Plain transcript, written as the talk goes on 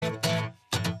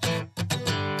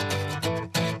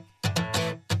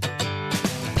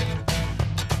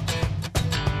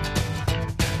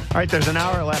All right, there's an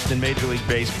hour left in Major League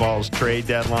Baseball's trade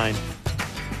deadline.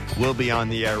 We'll be on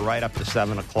the air right up to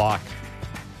 7 o'clock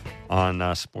on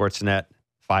Sportsnet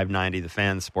 590, the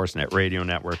Fan, Sportsnet Radio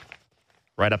Network,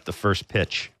 right up to first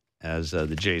pitch as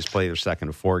the Jays play their second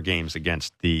of 4 games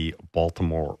against the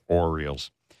Baltimore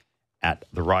Orioles at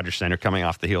the Rogers Center, coming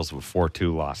off the heels of a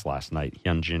 4-2 loss last night.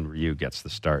 Hyunjin Ryu gets the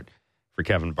start for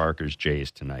Kevin Barker's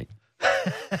Jays tonight.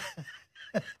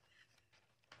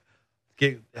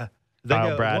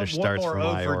 Kyle Bradish starts for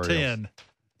my Orioles. 10.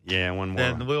 Yeah, one more.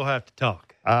 Then we'll have to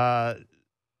talk.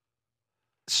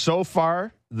 So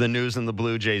far, the news in the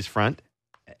Blue Jays front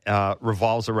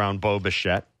revolves around Bo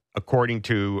Bichette. According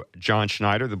to John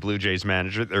Schneider, the Blue Jays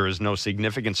manager, there is no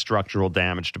significant structural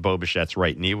damage to Bo Bichette's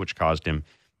right knee,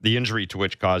 the injury to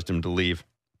which caused him to leave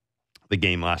the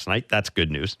game last night. That's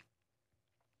good news.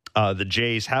 The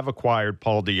Jays have acquired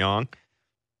Paul DeJong.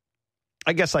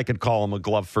 I guess I could call him a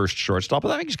glove-first shortstop, but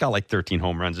I think he's got like 13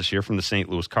 home runs this year from the St.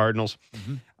 Louis Cardinals.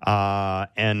 Mm-hmm.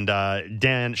 And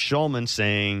Dan Shulman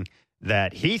saying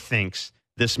that he thinks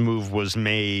this move was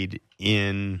made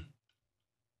in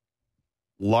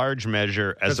large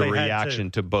measure as a reaction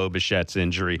to Bo Bichette's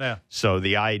injury. Yeah. So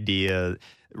the idea...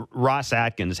 Ross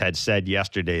Atkins had said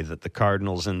yesterday that the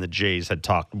Cardinals and the Jays had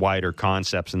talked wider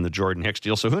concepts in the Jordan Hicks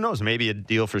deal. So who knows? Maybe a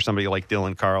deal for somebody like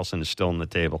Dylan Carlson is still on the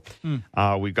table.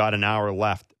 We've got an hour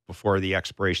left before the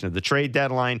expiration of the trade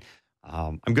deadline.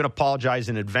 I'm going to apologize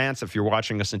in advance. If you're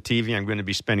watching us on TV, I'm going to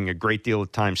be spending a great deal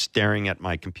of time staring at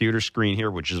my computer screen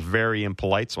here, which is very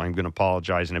impolite. So I'm going to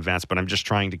apologize in advance. But I'm just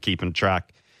trying to keep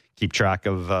track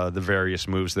of the various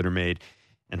moves that are made,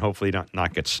 and hopefully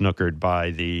not get snookered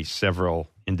by the several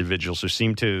individuals who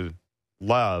seem to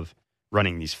love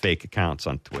running these fake accounts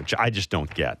on Twitch. I just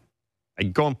don't get. I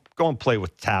go and play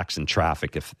with tax and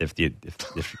traffic if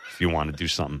you want to do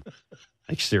something.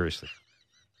 Like seriously,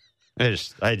 I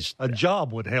just a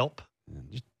job would help.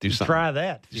 Just do something. Try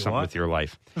that. Do something with your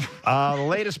life. The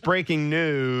latest breaking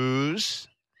news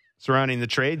surrounding the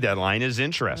trade deadline is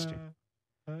interesting.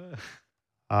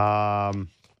 Eduardo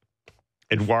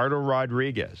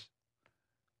Rodriguez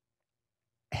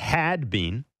had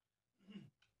been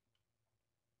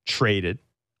traded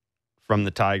from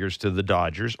the Tigers to the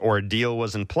Dodgers, or a deal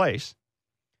was in place,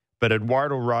 but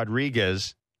Eduardo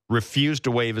Rodriguez refused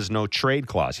to waive his no-trade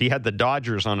clause. He had the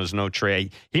Dodgers on his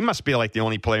no-trade. He must be like the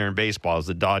only player in baseball is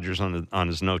the Dodgers on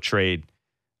his no-trade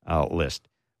list.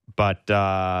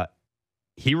 But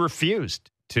he refused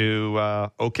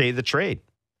to okay the trade.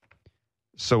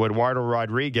 So Eduardo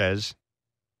Rodriguez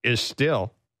is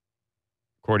still,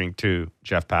 according to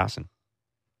Jeff Passan,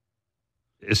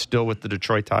 is still with the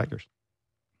Detroit Tigers,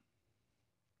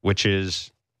 which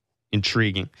is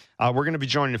intriguing. We're going to be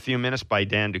joined in a few minutes by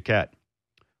Dan Duquette,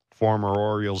 former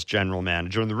Orioles general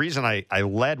manager. And the reason I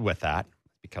led with that,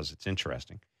 because it's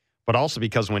interesting, but also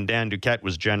because when Dan Duquette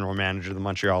was general manager of the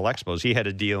Montreal Expos, he had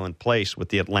a deal in place with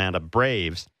the Atlanta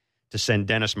Braves to send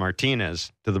Dennis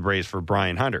Martinez to the Braves for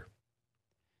Brian Hunter.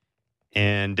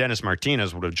 And Dennis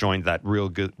Martinez would have joined that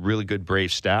really good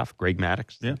Braves staff, Greg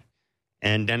Maddux. Yeah.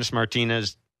 And Dennis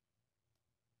Martinez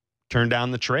turned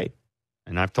down the trade.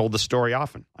 And I've told the story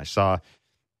often. I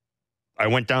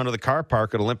went down to the car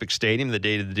park at Olympic Stadium the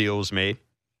day the deal was made,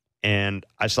 and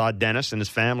I saw Dennis and his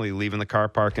family leaving the car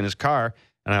park in his car,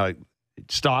 and I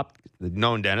stopped. I'd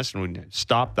known Dennis, and we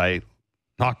stopped. I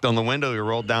knocked on the window. He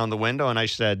rolled down the window, and I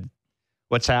said,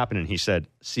 "What's happening?" He said,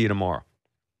 "See you tomorrow."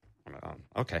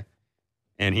 Okay.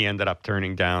 And he ended up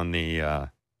turning down the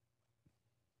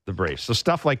Braves. So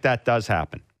stuff like that does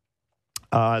happen.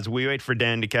 As we wait for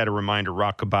Dan Duquette, a reminder,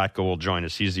 Rock Kubatko will join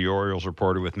us. He's the Orioles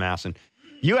reporter with Masson.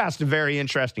 You asked a very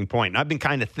interesting point, and I've been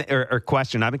kind of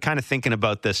I've been kind of thinking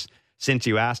about this since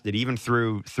you asked it, even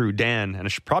through Dan, and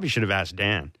I probably should have asked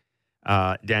Dan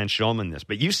Shulman this.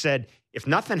 But you said, if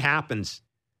nothing happens,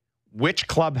 which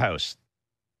clubhouse,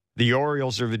 the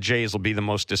Orioles or the Jays, will be the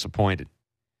most disappointed?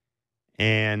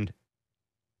 And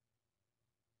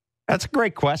that's a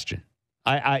great question.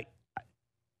 My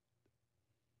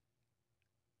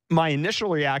initial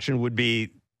reaction would be,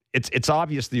 it's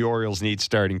obvious the Orioles need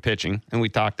starting pitching, and we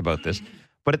talked about this.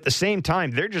 But at the same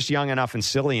time, they're just young enough and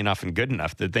silly enough and good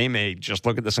enough that they may just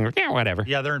look at this and go, yeah, whatever.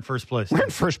 Yeah, they're in first place. We're in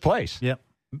first place. Yep.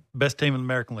 Best team in the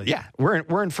American League. Yeah,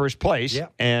 we're in first place.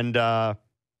 Yep. And, the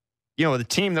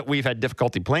team that we've had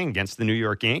difficulty playing against, the New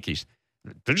York Yankees,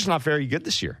 they're just not very good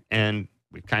this year. And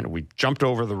we jumped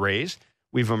over the Rays.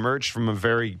 We've emerged from a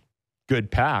very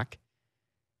good pack.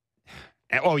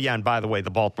 Oh, yeah, and by the way, the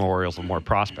Baltimore Orioles have more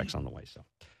prospects on the way. So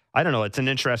I don't know. It's an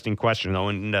interesting question, though,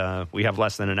 and we have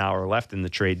less than an hour left in the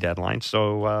trade deadline.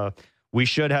 So we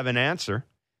should have an answer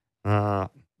by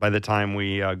the time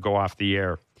we go off the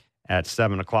air at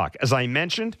 7 o'clock. As I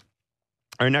mentioned,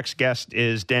 our next guest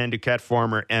is Dan Duquette,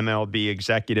 former MLB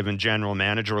executive and general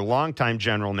manager, a longtime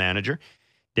general manager.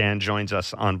 Dan joins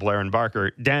us on Blair and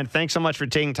Barker. Dan, thanks so much for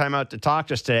taking time out to talk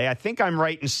to us today. I think I'm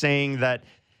right in saying that,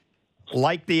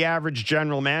 like the average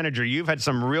general manager, you've had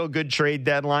some real good trade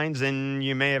deadlines, and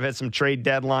you may have had some trade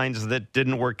deadlines that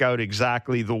didn't work out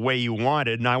exactly the way you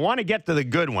wanted. And I want to get to the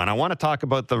good one. I want to talk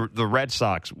about the Red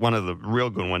Sox, one of the real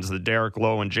good ones, the Derek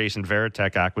Lowe and Jason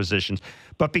Varitek acquisitions.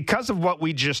 But because of what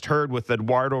we just heard with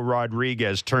Eduardo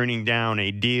Rodriguez turning down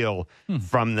a deal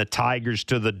from the Tigers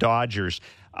to the Dodgers,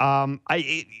 one of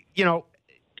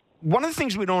the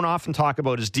things we don't often talk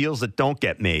about is deals that don't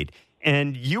get made.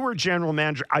 And you were general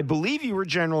manager. I believe you were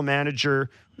general manager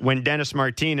when Dennis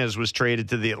Martinez was traded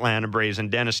to the Atlanta Braves,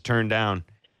 and Dennis turned down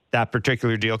that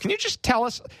particular deal. Can you just tell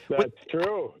us? That's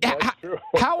true. That's true.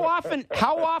 How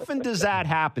often does that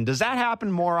happen? Does that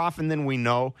happen more often than we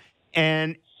know?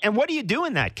 And what do you do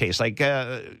in that case? Like,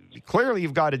 clearly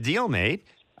you've got a deal made.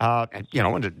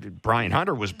 And Brian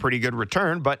Hunter was a pretty good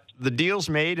return, but the deal's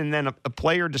made, and then a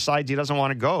player decides he doesn't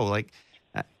want to go. Like,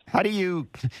 how do you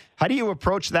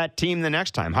approach that team the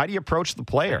next time? How do you approach the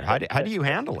player? How do you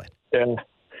handle it? Yeah.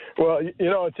 Well,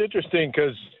 it's interesting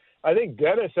because I think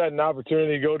Dennis had an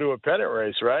opportunity to go to a pennant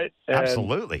race, right?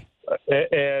 Absolutely.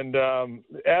 And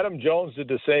Adam Jones did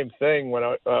the same thing when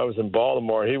I was in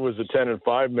Baltimore. He was a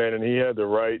 10-5 man, and he had the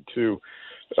right to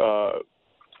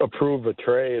approve a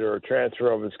trade or a transfer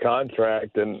of his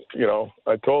contract. And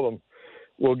I told him,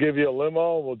 we'll give you a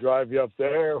limo. We'll drive you up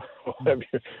there.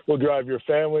 We'll drive your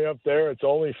family up there. It's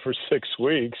only for 6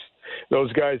 weeks.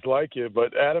 Those guys like you,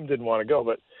 but Adam didn't want to go.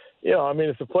 But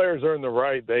if the players earn the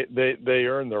right, they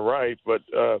earn the right. But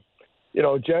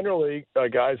generally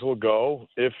guys will go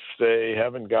if they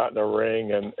haven't gotten a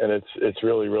ring, and it's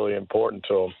really, really important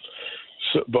to them.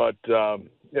 So, but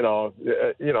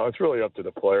it's really up to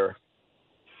the player.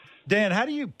 Dan, how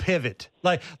do you pivot?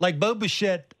 Like Bo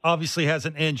Bichette obviously has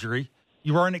an injury.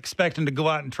 You weren't expecting to go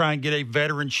out and try and get a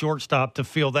veteran shortstop to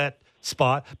fill that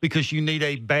spot because you need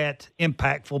a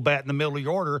impactful bat in the middle of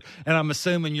your order. And I'm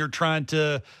assuming you're trying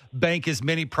to bank as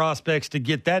many prospects to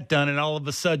get that done. And all of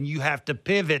a sudden you have to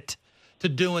pivot to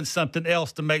doing something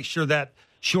else to make sure that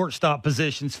shortstop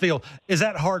position's filled. Is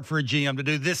that hard for a GM to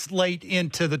do this late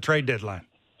into the trade deadline?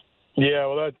 Yeah,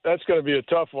 well, that's going to be a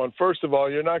tough one. First of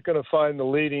all, you're not going to find the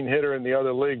leading hitter in the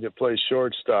other league that plays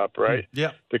shortstop, right?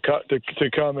 Yeah. To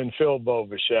come and fill Bo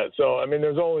Bichette. So,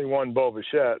 there's only one Bo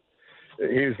Bichette.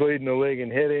 He's leading the league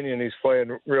in hitting, and he's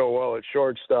playing real well at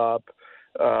shortstop.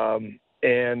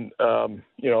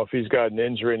 If he's got an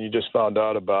injury and you just found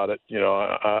out about it,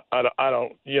 I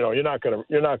don't. You're not going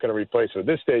to replace him at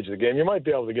this stage of the game. You might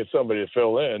be able to get somebody to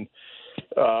fill in.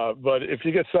 But if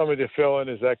you get somebody to fill in,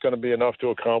 is that going to be enough to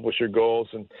accomplish your goals?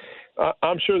 And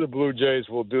I'm sure the Blue Jays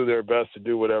will do their best to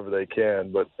do whatever they can.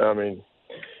 But,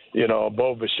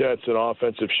 Bo Bichette's an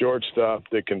offensive shortstop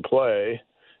that can play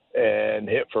and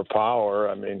hit for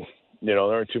power. There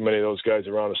aren't too many of those guys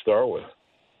around to start with.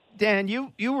 Dan,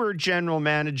 you were general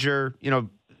manager,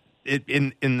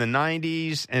 in the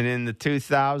 90s and in the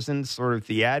 2000s, sort of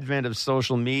the advent of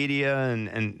social media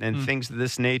and things of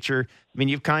this nature.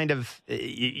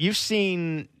 You've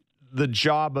seen the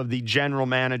job of the general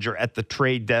manager at the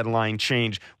trade deadline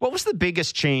change. What was the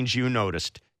biggest change you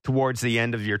noticed towards the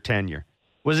end of your tenure?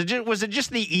 Was it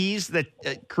just the ease that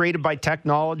created by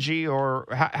technology, or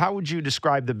how would you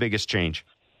describe the biggest change?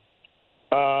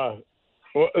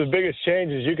 Well, the biggest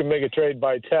change is you can make a trade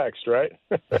by text, right?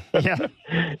 Yeah.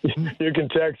 You can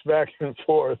text back and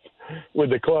forth with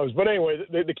the clubs. But anyway,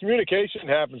 the communication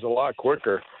happens a lot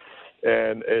quicker,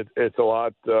 and it's a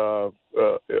lot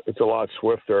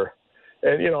swifter.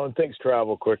 And and things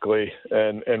travel quickly,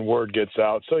 and word gets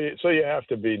out. So you have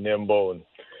to be nimble, and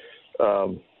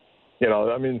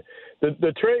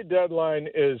the trade deadline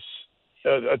is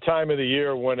a time of the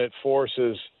year when it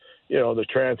forces the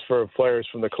transfer of players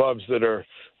from the clubs that are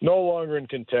no longer in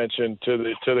contention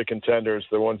to the contenders,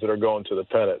 the ones that are going to the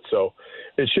pennant. So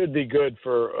it should be good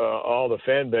for all the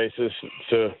fan bases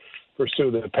to pursue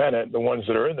the pennant, the ones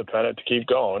that are in the pennant to keep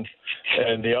going.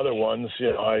 And the other ones,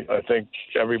 I think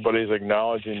everybody's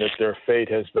acknowledging that their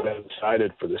fate has been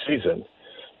decided for the season.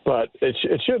 But it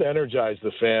should energize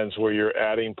the fans where you're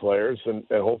adding players, and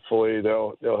hopefully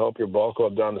they'll help your ball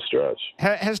club down the stretch.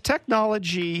 Has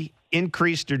technology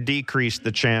increased or decreased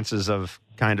the chances of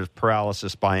kind of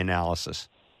paralysis by analysis?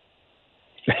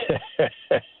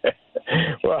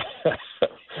 Well,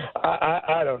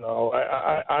 I don't know.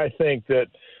 I think that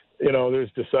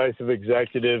there's decisive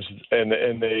executives,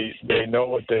 and they know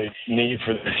what they need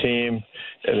for the team,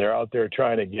 and they're out there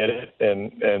trying to get it,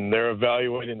 and they're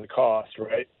evaluating the cost,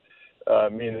 right? I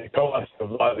mean, the cost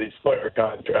of a lot of these player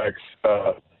contracts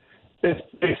is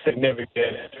pretty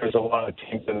significant. There's a lot of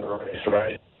teams in the race,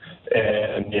 right?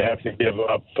 And you have to give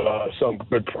up some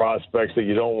good prospects that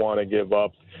you don't want to give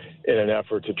up in an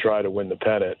effort to try to win the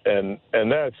pennant. And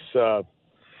that's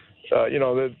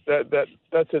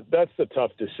that's a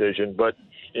tough decision. But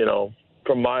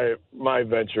from my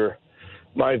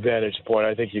vantage point,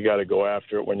 I think you got to go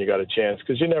after it when you got a chance,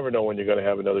 because you never know when you're going to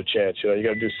have another chance. You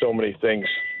got to do so many things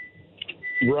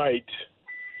right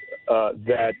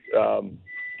that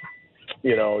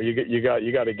you got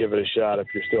to give it a shot if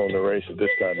you're still in the race at this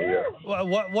time of year. Well,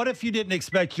 what if you didn't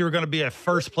expect you were going to be a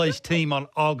first place team on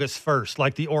August 1st,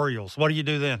 like the Orioles? What do you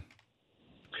do then?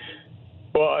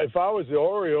 Well, if I was the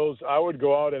Orioles, I would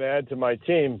go out and add to my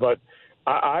team, but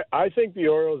I think the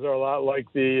Orioles are a lot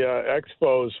like the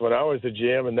Expos when I was the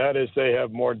GM, and that is they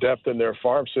have more depth in their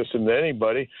farm system than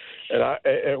anybody.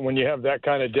 And when you have that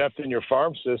kind of depth in your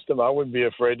farm system, I wouldn't be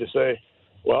afraid to say,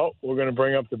 well, we're going to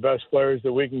bring up the best players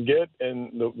that we can get,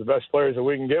 and the best players that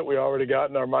we can get we already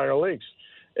got in our minor leagues.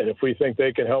 And if we think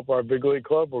they can help our big league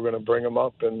club, we're going to bring them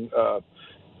up and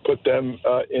put them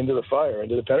into the fire,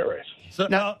 into the pennant race. So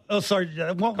now,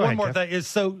 one more thing is,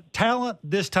 so talent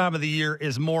this time of the year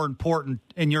is more important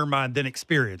in your mind than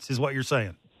experience, is what you're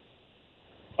saying?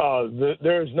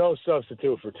 There's no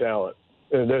substitute for talent.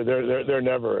 There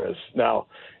never is. Now,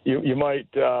 you might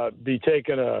be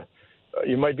taking a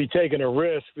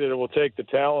risk that it will take the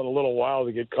talent a little while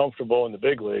to get comfortable in the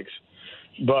big leagues,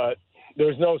 but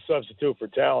there's no substitute for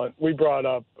talent. We brought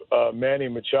up Manny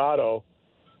Machado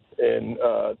in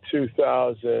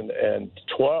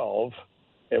 2012,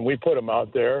 and we put him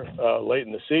out there late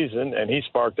in the season, and he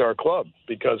sparked our club.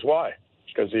 Because why?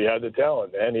 Because he had the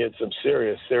talent, and he had some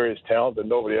serious talent that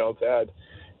nobody else had.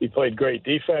 He played great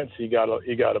defense. He got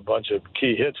a bunch of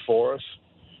key hits for us,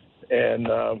 and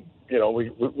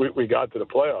we got to the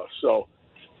playoffs. So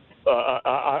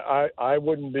I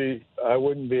wouldn't be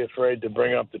afraid to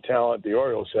bring up the talent the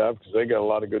Orioles have, because they got a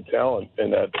lot of good talent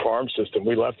in that farm system.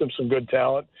 We left them some good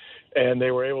talent, and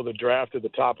they were able to draft at the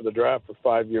top of the draft for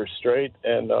 5 years straight,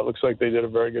 and it looks like they did a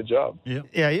very good job.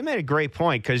 Yeah, you made a great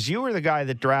point, because you were the guy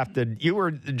that drafted. You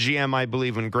were the GM, I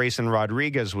believe, when Grayson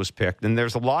Rodriguez was picked, and there are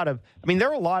a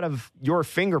lot of your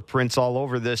fingerprints all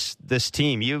over this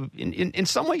team. You, in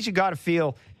some ways, you got to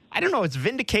feel, I don't know, is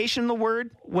vindication the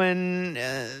word when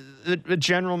the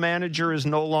general manager is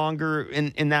no longer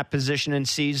in that position and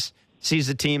sees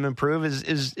the team improve?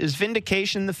 Is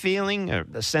vindication the feeling, or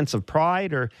a sense of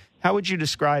pride, or how would you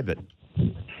describe it?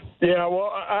 Yeah,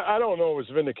 well, I don't know if it was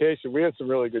vindication. We had some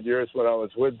really good years when I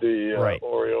was with the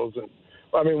Orioles, and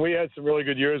I mean, we had some really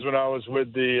good years when I was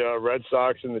with the Red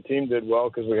Sox, and the team did well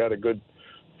because we had a good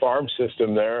farm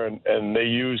system there, and they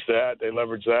used that, they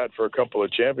leveraged that for a couple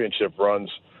of championship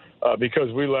runs.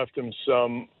 Because we left them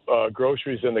some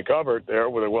groceries in the cupboard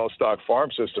there with a well-stocked farm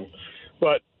system.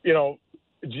 But,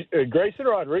 Grayson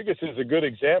Rodriguez is a good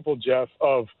example, Jeff,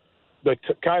 of the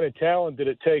kind of talent that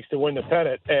it takes to win the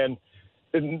pennant. And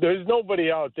there's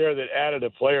nobody out there that added a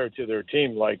player to their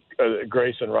team like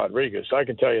Grayson Rodriguez. I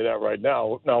can tell you that right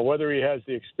now. Now, whether he has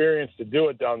the experience to do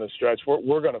it down the stretch,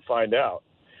 we're going to find out.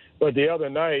 But the other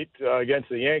night against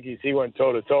the Yankees, he went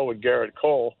toe-to-toe with Garrett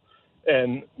Cole.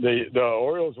 And the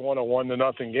Orioles won a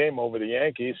 1-0 game over the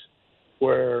Yankees,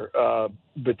 where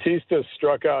Batista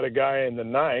struck out a guy in the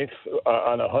ninth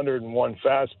on a 101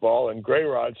 fastball, and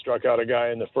Grayrod struck out a guy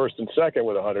in the first and second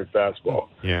with a 100 fastball.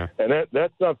 Yeah, and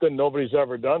that's something nobody's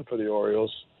ever done for the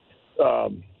Orioles.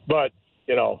 But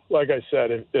like I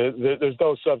said, there's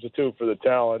no substitute for the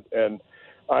talent, and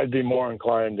I'd be more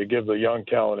inclined to give the young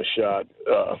talent a shot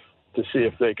to see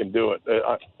if they can do it.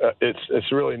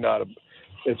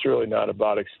 It's really not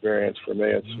about experience for me.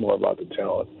 It's more about the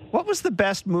talent. What was the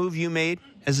best move you made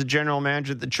as a general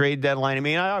manager at the trade deadline? I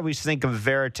mean, I always think of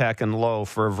Varitek and Lowe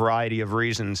for a variety of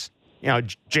reasons.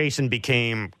 Jason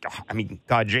became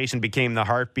the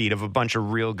heartbeat of a bunch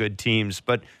of real good teams.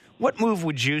 But what move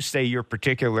would you say you're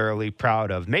particularly proud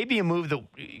of? Maybe a move that,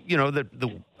 that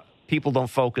the people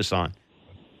don't focus on.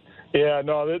 Yeah,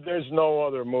 no, there's no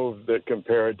other move that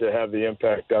compared to have the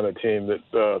impact on a team that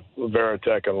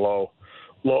Varitek and Lowe.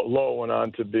 Lowe went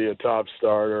on to be a top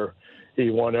starter. He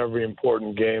won every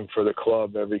important game for the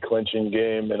club, every clinching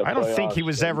game. I don't think he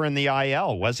was ever in the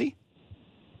IL, was he?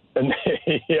 And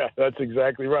yeah, that's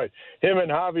exactly right. Him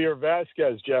and Javier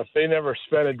Vasquez, Jeff, they never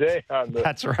spent a day on the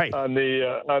that's right. on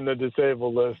the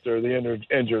disabled list or the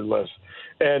injured list.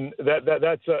 And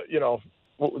that's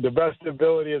the best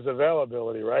ability is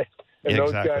availability, right? And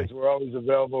those guys were always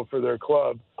available for their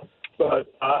club. But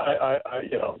I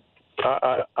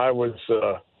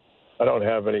I don't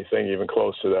have anything even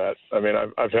close to that. I mean,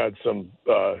 I've had some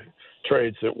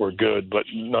trades that were good, but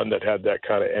none that had that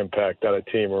kind of impact on a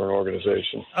team or an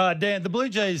organization. Dan, the Blue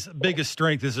Jays' biggest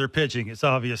strength is their pitching. It's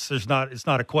obvious. It's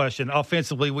not a question.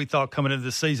 Offensively, we thought coming into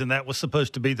the season that was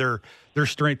supposed to be their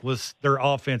strength was their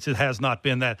offense. It has not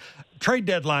been that. Trade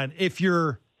deadline, if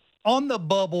you're on the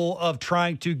bubble of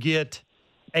trying to get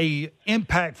a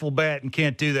impactful bat and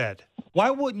can't do that,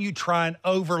 why wouldn't you try and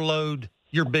overload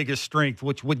your biggest strength,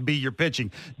 which would be your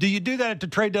pitching? Do you do that at the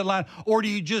trade deadline, or do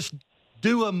you just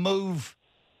do a move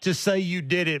to say you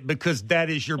did it because that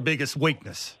is your biggest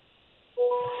weakness?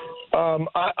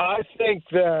 I think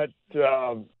that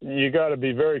you got to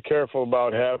be very careful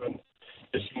about having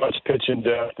as much pitching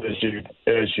depth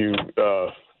as you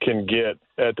can get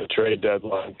at the trade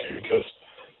deadline, because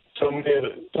so many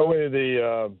of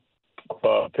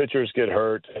the pitchers get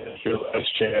hurt, and it's your last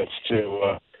chance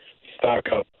to stock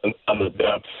up on the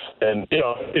depth. And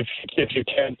if you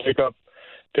can pick up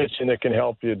pitching that can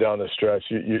help you down the stretch,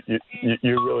 you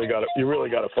really got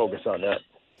to focus on that.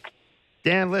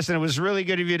 Dan, listen, it was really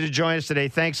good of you to join us today.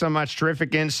 Thanks so much.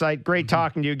 Terrific insight. Great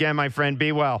talking to you again, my friend.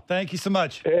 Be well. Thank you so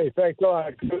much. Hey, thanks a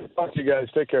lot. Good to talk to you guys.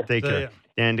 Take care. Take care.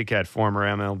 Dan Duquette, former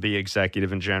MLB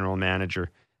executive and general manager.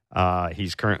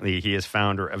 He is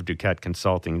founder of Duquette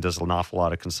Consulting, does an awful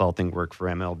lot of consulting work for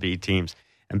MLB teams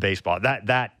and baseball.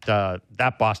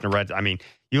 That Boston Red, I mean,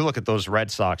 you look at those Red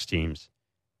Sox teams,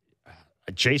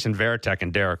 Jason Varitek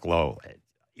and Derek Lowe.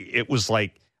 It was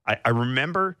like, I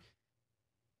remember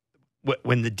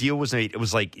when the deal was made, it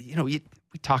was like, we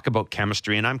talk about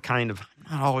chemistry, and I'm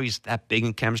not always that big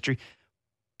in chemistry,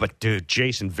 but dude,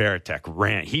 Jason Varitek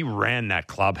ran that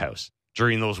clubhouse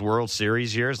during those World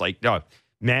Series years. Like, no,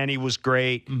 Manny was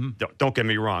great. Mm-hmm. Don't get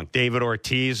me wrong. David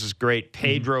Ortiz was great.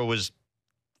 Pedro was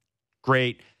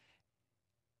great.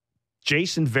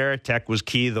 Jason Varitek was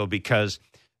key, though, because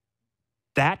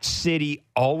that city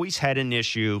always had an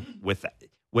issue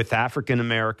with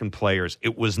African-American players.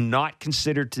 It was not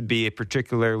considered to be a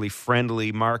particularly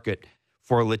friendly market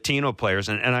for Latino players.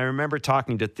 And I remember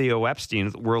talking to Theo Epstein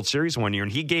at the World Series one year,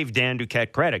 and he gave Dan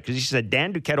Duquette credit because he said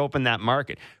Dan Duquette opened that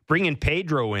market. Bringing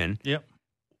Pedro in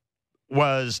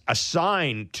was a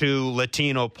sign to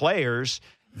Latino players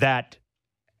that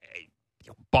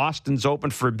Boston's open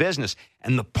for business.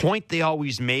 And the point they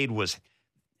always made was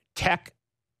Tech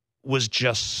was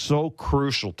just so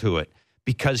crucial to it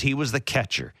because he was the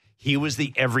catcher. He was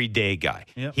the everyday guy.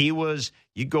 Yep.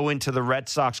 You go into the Red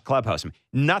Sox clubhouse,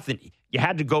 nothing. You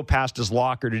had to go past his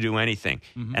locker to do anything.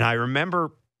 Mm-hmm. And I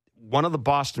remember one of the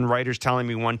Boston writers telling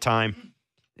me one time,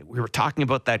 we were talking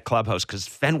about that clubhouse because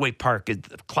Fenway Park,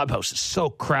 the clubhouse is so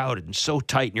crowded and so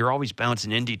tight, and you're always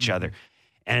bouncing into each other.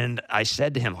 And I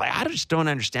said to him, I just don't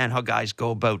understand how guys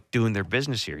go about doing their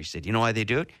business here. He said, you know why they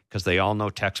do it? Because they all know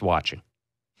Tech's watching.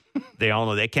 They all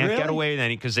know they can't get away with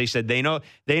anything because they said they know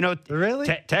really?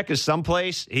 Tech is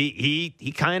someplace.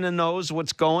 He kind of knows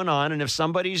what's going on, and if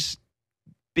somebody's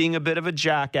being a bit of a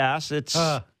jackass, it's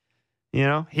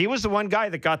he was the one guy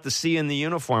that got the C in the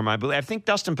uniform. I believe. I think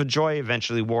Dustin Pedroia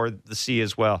eventually wore the C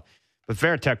as well, but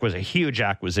Varitek was a huge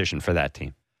acquisition for that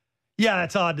team. Yeah,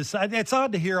 that's odd to say. It's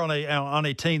odd to hear on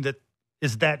a team that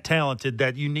is that talented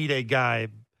that you need a guy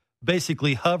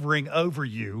basically hovering over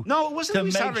you. No, it wasn't. To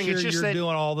make hovering. sure it's just you're that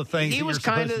doing all the things you're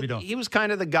supposed to be doing. He was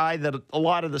kind of the guy that a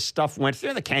lot of the stuff went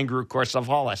through. The kangaroo court stuff,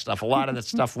 all that stuff. A lot of that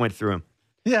stuff went through him.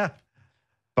 Yeah.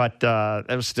 But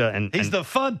it was still. He's the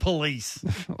fun police.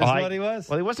 Is what he was.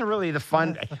 Well, he wasn't really the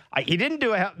fun. He didn't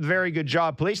do a very good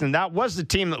job policing. That was the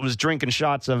team that was drinking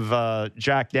shots of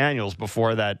Jack Daniels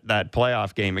before that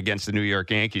playoff game against the New York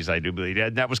Yankees, I do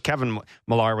believe. That was Kevin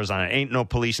Millar was on it. Ain't no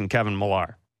policing Kevin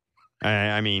Millar.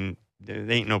 I mean, there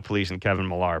ain't no policing Kevin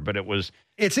Millar, but it was.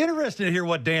 It's interesting to hear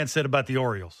what Dan said about the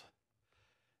Orioles.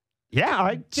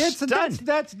 Yeah,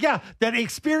 that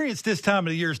experience this time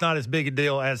of the year is not as big a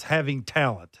deal as having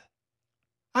talent.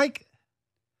 I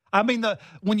mean,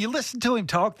 when you listen to him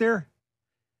talk there,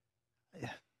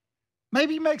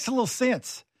 maybe it makes a little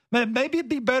sense. Maybe it'd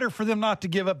be better for them not to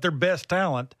give up their best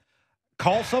talent.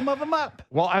 Call some of them up.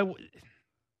 Well,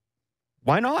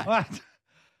 why not? What?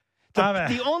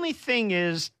 The only thing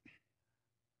is,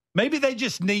 maybe they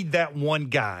just need that one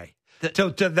guy.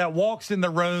 That walks in the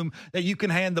room that you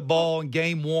can hand the ball in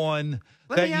game one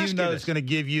that you know is going to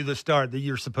give you the start that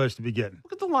you're supposed to be getting.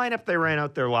 Look at the lineup they ran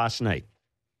out there last night.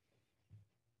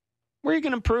 Where are you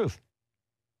going to improve?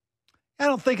 I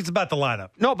don't think it's about the lineup.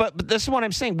 No, but this is what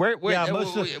I'm saying. Most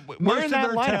of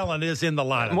their talent is in the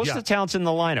lineup. Most of the talent's in the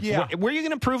lineup. Yeah. Where are you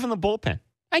going to improve in the bullpen?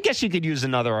 I guess you could use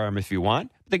another arm if you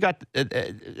want. They've got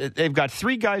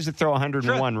 3 guys that throw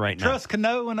 101 right now. Trust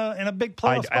Cano in a big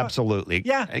playoff spot? Absolutely.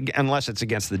 Yeah. Unless it's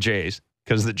against the Jays,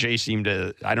 because the Jays seem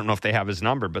to, I don't know if they have his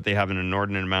number, but they have an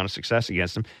inordinate amount of success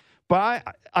against him. But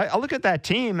I look at that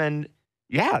team, and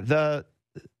the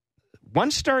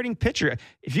one starting pitcher.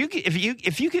 If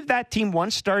you give that team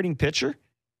one starting pitcher,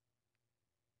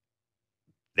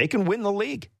 they can win the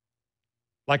league.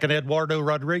 Like an Eduardo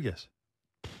Rodriguez.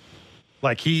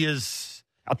 Like he is.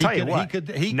 I'll tell you what.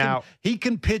 He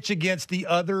can pitch against the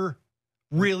other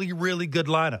really, really good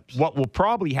lineups. What will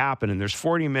probably happen, and there's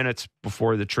 40 minutes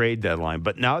before the trade deadline,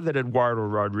 but now that Eduardo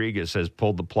Rodriguez has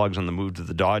pulled the plugs on the move to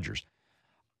the Dodgers,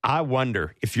 I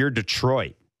wonder if you're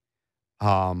Detroit,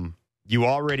 you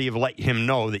already have let him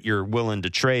know that you're willing to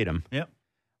trade him. Yep.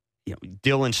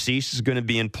 Dylan Cease is going to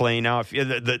be in play now.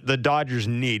 The Dodgers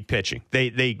need pitching.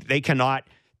 They cannot.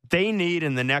 They need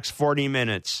in the next 40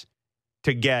 minutes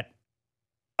to get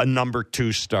a number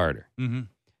 2 starter. Mm-hmm.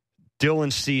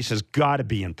 Dylan Cease has got to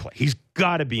be in play. He's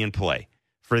got to be in play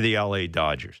for the LA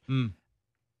Dodgers. Mm.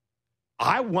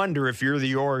 I wonder if you're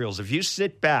the Orioles, if you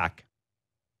sit back,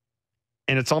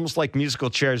 and it's almost like musical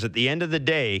chairs. At the end of the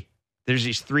day, there's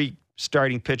these 3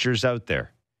 starting pitchers out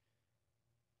there.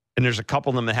 And there's a couple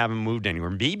of them that haven't moved anywhere.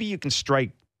 Maybe you can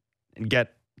strike and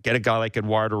get a guy like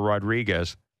Eduardo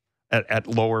Rodriguez at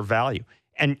lower value.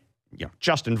 And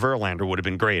Justin Verlander would have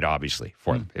been great, obviously,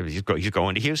 for him. He's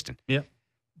going to Houston. Yeah.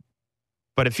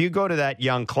 But if you go to that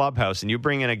young clubhouse and you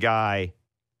bring in a guy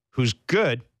who's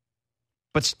good,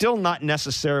 but still not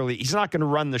necessarily, he's not going to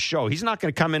run the show. He's not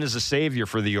going to come in as a savior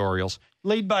for the Orioles.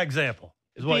 Lead by example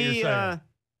is what you're saying.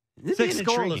 6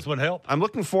 scoreless would help. I'm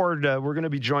looking forward. We're going to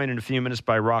be joined in a few minutes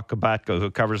by Rock Kabatko, who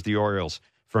covers the Orioles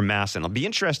from MASN. I'll be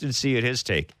interested to see what his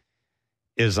take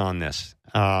is on this,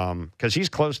 because he's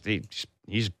close.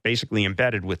 He's basically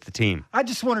embedded with the team. I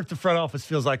just wonder if the front office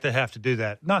feels like they have to do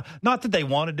that. Not that they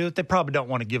want to do it. They probably don't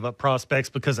want to give up prospects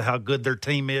because of how good their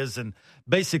team is. And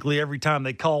basically every time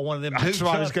they call one of them, that's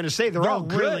what I was going to say. They're all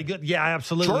good. Really good. Yeah,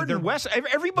 absolutely. Jordan West,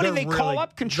 everybody they call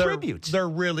up contributes. They're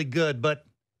really good, but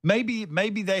maybe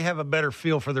they have a better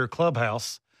feel for their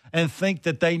clubhouse and think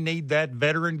that they need that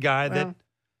veteran guy that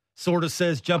sort of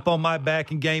says, jump on my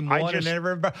back in game 1 and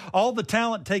everybody, all the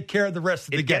talent take care of the rest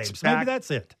of the games. Maybe that's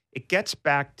it. It gets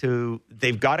back to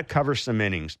they've got to cover some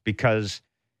innings because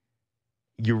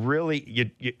you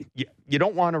really you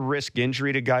don't want to risk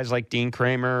injury to guys like Dean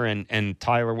Kramer and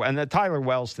Tyler, and the Tyler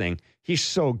Wells thing. He's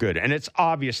so good, and it's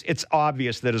obvious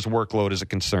that his workload is a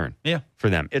concern for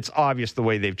them. It's obvious the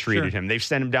way they've treated him. They've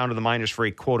sent him down to the minors for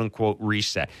a quote unquote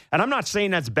reset. And I'm not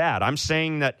saying that's bad. I'm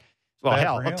saying that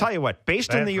I'll tell you what,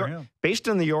 based on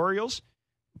the Orioles,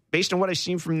 based on what I've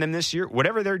seen from them this year,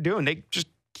 whatever they're doing, they just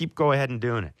go ahead and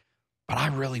doing it. But I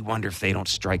really wonder if they don't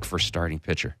strike for starting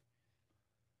pitcher.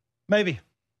 Maybe.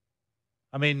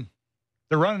 I mean,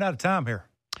 they're running out of time here.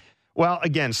 Well,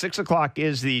 again, 6 o'clock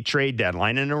is the trade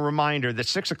deadline. And a reminder that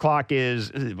 6 o'clock is,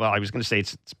 I was going to say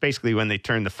it's basically when they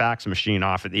turn the fax machine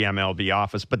off at the MLB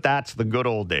office, but that's the good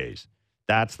old days.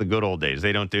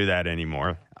 They don't do that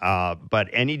anymore. But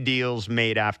any deals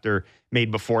made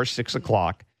before 6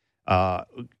 o'clock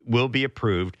will be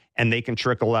approved, and they can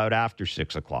trickle out after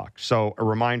 6 o'clock. So a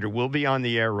reminder, we'll be on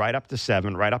the air right up to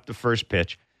 7, right up to first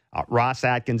pitch. Ross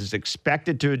Atkins is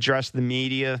expected to address the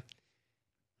media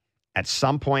at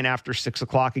some point after 6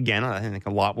 o'clock again. I think a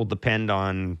lot will depend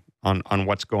on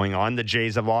what's going on. The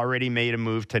Jays have already made a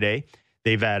move today.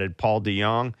 They've added Paul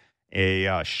DeJong,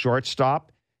 a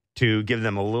shortstop, to give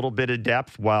them a little bit of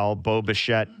depth while Bo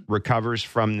Bichette recovers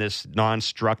from this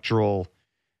non-structural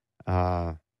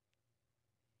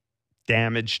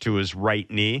damage to his right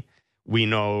knee. We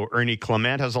know Ernie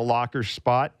Clement has a locker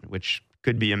spot, which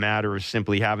could be a matter of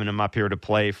simply having him up here to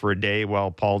play for a day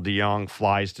while Paul DeJong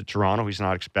flies to Toronto. He's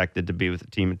not expected to be with the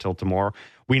team until tomorrow.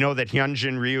 We know that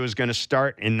Hyunjin Ryu is going to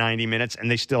start in 90 minutes, and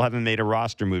they still haven't made a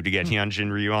roster move to get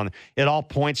Hyunjin Ryu on. It all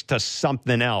points to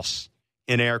something else,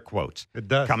 in air quotes, it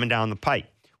does, coming down the pipe.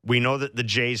 We know that the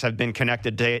Jays have been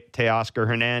connected to Teoscar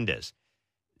Hernandez.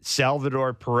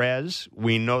 Salvador Perez,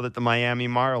 we know that the Miami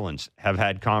Marlins have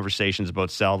had conversations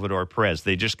about Salvador Perez.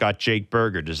 They just got Jake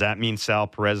Berger. Does that mean Sal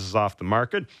Perez is off the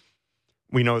market?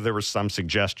 We know there was some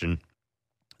suggestion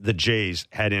the Jays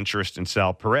had interest in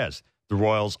Sal Perez. The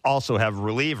Royals also have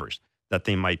relievers that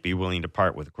they might be willing to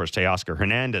part with. Of course, Teoscar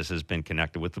Hernandez has been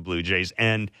connected with the Blue Jays,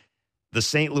 and the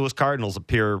St. Louis Cardinals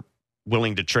appear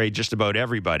willing to trade just about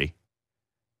everybody.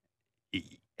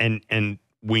 And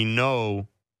we know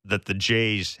that the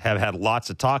Jays have had lots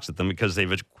of talks with them because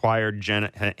they've acquired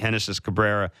Genesis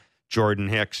Cabrera, Jordan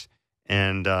Hicks,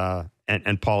 and Paul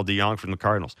DeJong from the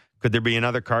Cardinals. Could there be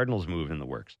another Cardinals move in the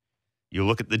works? You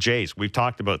look at the Jays. We've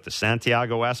talked about the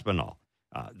Santiago Espinal.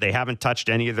 They haven't touched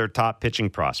any of their top pitching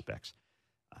prospects.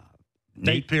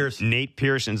 Nate Pearson. Nate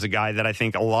Pearson's a guy that I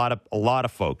think a lot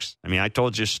of folks. I mean, I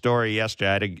told you a story yesterday.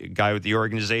 I had a guy with the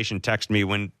organization text me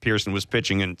when Pearson was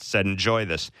pitching and said, "Enjoy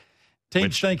this."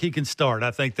 Teams think he can start.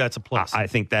 I think that's a plus. I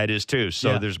think that is too.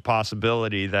 So there's a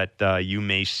possibility that you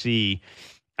may see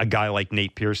a guy like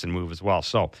Nate Pearson move as well.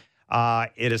 So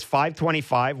it is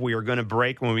 5:25. We are going to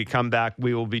break. When we come back,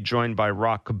 we will be joined by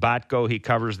Roch Kubatko. He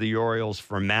covers the Orioles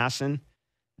for MASN,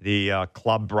 the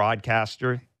club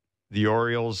broadcaster. The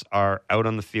Orioles are out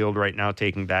on the field right now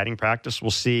taking batting practice.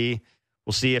 We'll see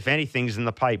if anything's in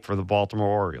the pipe for the Baltimore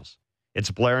Orioles. It's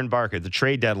Blair and Barker, the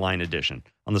trade deadline edition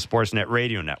on the Sportsnet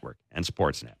Radio Network and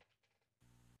Sportsnet.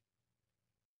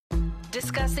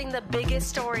 Discussing the biggest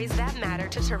stories that matter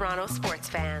to Toronto sports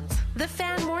fans. The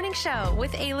Fan Morning Show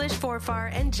with Ailish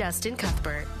Forfar and Justin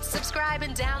Cuthbert. Subscribe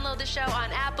and download the show on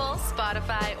Apple,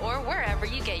 Spotify, or wherever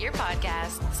you get your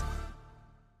podcasts.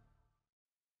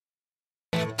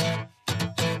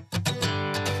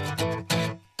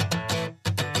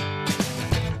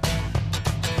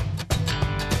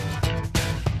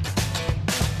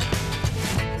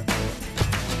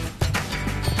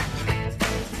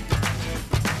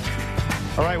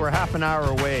 All right, we're half an hour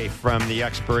away from the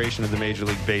expiration of the Major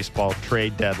League Baseball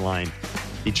trade deadline.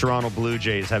 The Toronto Blue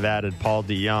Jays have added Paul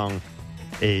DeJong,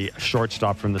 a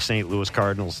shortstop from the St. Louis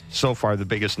Cardinals. So far, the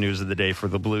biggest news of the day for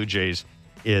the Blue Jays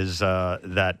is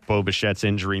that Bo Bichette's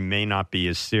injury may not be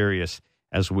as serious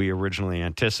as we originally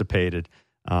anticipated.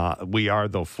 We are,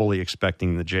 though, fully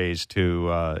expecting the Jays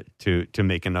to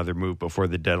make another move before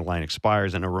the deadline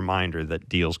expires. And a reminder that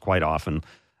deals quite often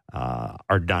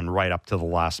are done right up to the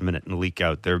last minute and leak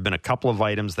out. There have been a couple of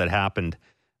items that happened,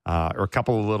 or a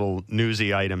couple of little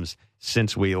newsy items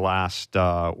since we last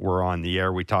were on the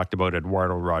air. We talked about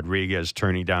Eduardo Rodriguez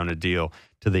turning down a deal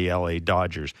to the L.A.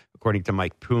 Dodgers. According to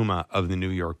Mike Puma of the New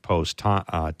York Post,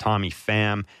 Tommy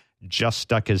Pham just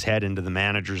stuck his head into the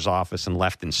manager's office and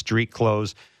left in street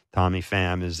clothes. Tommy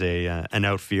Pham is an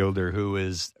outfielder who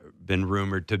has been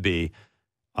rumored to be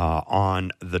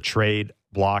on the trade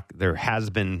block. There has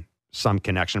been some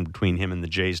connection between him and the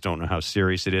Jays. Don't know how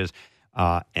serious it is.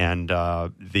 And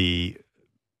the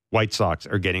White Sox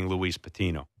are getting Luis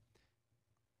Patino.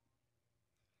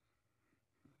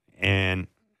 And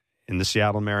in the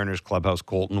Seattle Mariners clubhouse,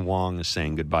 Colton Wong is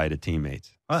saying goodbye to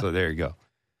teammates. So there you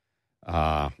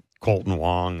go. Colton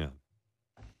Wong.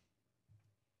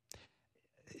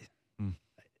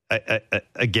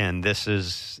 Again, this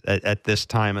is at this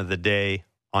time of the day,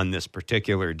 on this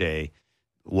particular day,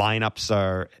 lineups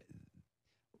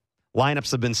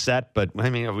have been set, but I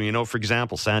mean, you know, for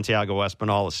example, Santiago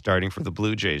Espinal is starting for the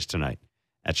Blue Jays tonight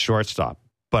at shortstop,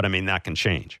 but I mean, that can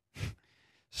change.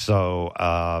 So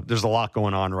there's a lot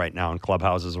going on right now in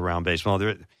clubhouses around baseball.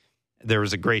 There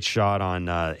was a great shot on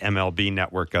MLB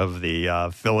Network of the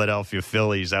Philadelphia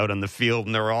Phillies out on the field,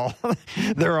 and they're all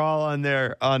on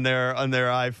their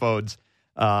iPhones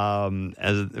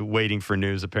waiting for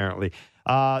news. Apparently,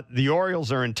 the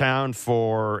Orioles are in town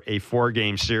for a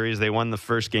 4-game series. They won the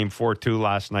first game 4-2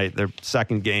 last night. Their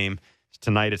second game is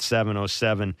tonight at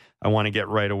 7:07. I want to get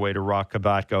right away to Roch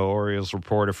Kubatko, Orioles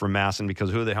reporter from MASN,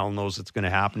 because who the hell knows what's going to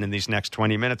happen in these next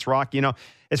 20 minutes. Roch, you know,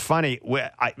 it's funny.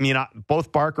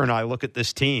 Both Barker and I look at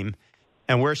this team,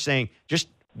 and we're saying just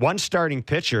one starting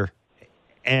pitcher,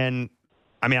 and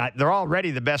I mean, they're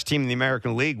already the best team in the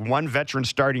American League. One veteran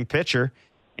starting pitcher,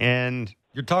 and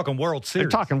you're talking World Series. They're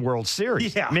talking World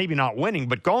Series. Yeah. Maybe not winning,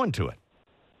 but going to it.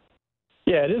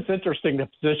 Yeah, it is interesting the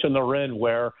position they're in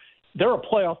where they're a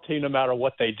playoff team no matter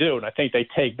what they do, and I think they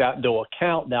take that into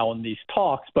account now in these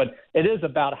talks, but it is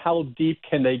about how deep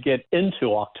can they get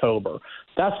into October.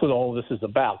 That's what all of this is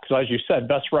about, because as you said,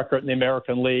 best record in the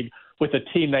American League with the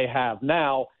team they have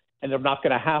now, and they're not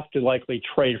going to have to likely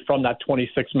trade from that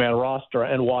 26-man roster,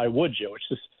 and why would you? It's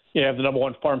just, you have the number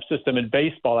one farm system in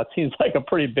baseball. That seems like a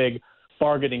pretty big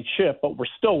bargaining chip, but we're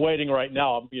still waiting right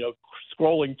now. You know,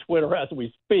 scrolling Twitter as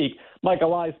we speak, Mike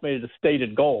Elias made it a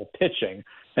stated goal, pitching,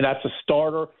 and that's a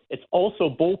starter. It's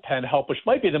also bullpen help, which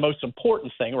might be the most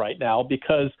important thing right now,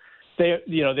 because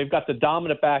they've got the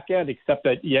dominant back end, except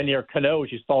that Yennier Cano,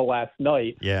 as you saw last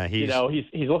night. Yeah, he's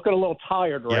looking a little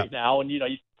he now, and you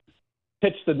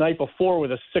pitched the night before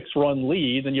with a 6-run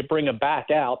lead, and you bring him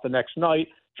back out the next night.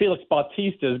 Felix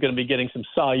Bautista is going to be getting some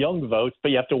Cy Young votes, but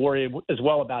you have to worry as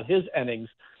well about his innings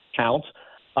count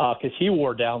because he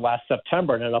wore down last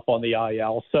September and ended up on the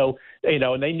IL. So,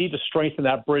 and they need to strengthen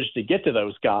that bridge to get to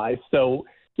those guys. So,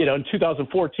 in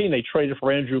 2014, they traded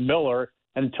for Andrew Miller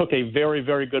and took a very,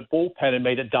 very good bullpen and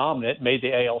made it dominant, made the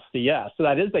ALCS. So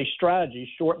that is a strategy,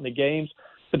 shorten the games,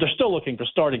 but they're still looking for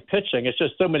starting pitching. It's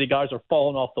just so many guys are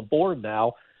falling off the board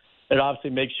now. It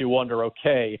obviously makes you wonder,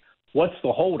 okay, what's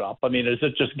the holdup? I mean, is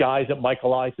it just guys that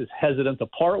Michael Elias is hesitant to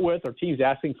part with, or teams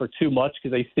asking for too much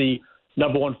because they see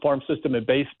number one farm system in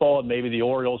baseball, and maybe the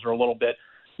Orioles are a little bit,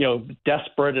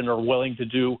 desperate and are willing to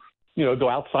do, go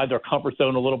outside their comfort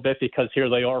zone a little bit because here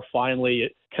they are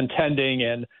finally contending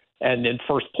and in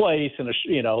first place and,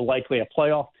 likely a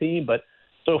playoff team. But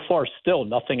so far, still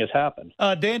nothing has happened.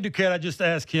 Dan Duquette, I just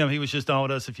asked him. He was just on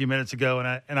with us a few minutes ago,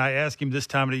 and I asked him this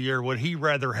time of the year, would he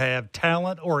rather have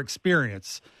talent or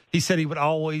experience? He said he would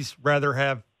always rather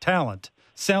have talent.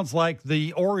 Sounds like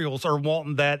the Orioles are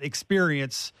wanting that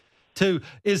experience too.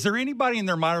 Is there anybody in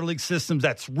their minor league systems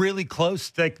that's really close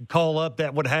they could call up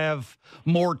that would have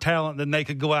more talent than they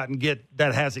could go out and get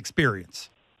that has experience?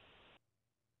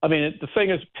 I mean, the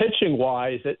thing is,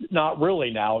 pitching-wise, not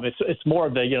really now. It's more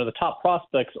of the top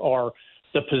prospects are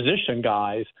the position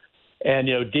guys. And,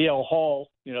 D.L. Hall,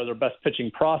 their best pitching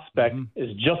prospect,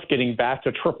 is just getting back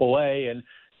to AAA. And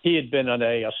he had been on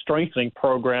a strengthening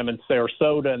program in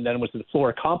Sarasota and then was in the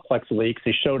Florida Complex Leagues.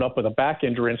 He showed up with a back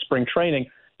injury in spring training.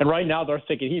 And right now they're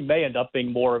thinking he may end up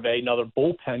being more of another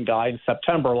bullpen guy in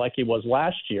September like he was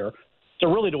last year.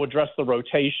 So really to address the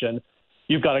rotation,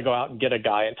 you've got to go out and get a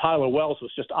guy. And Tyler Wells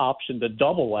was just optioned to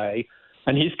Double-A,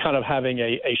 and he's kind of having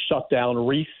a shutdown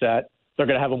reset. They're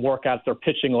going to have him work out at their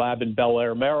pitching lab in Bel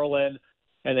Air, Maryland,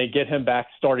 and they get him back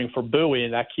starting for Bowie,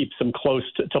 and that keeps him close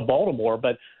to Baltimore.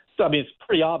 But, it's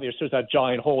pretty obvious there's that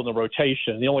giant hole in the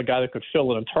rotation. The only guy that could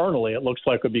fill it internally, it looks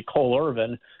like, would be Cole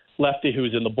Irvin, lefty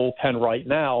who's in the bullpen right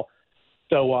now.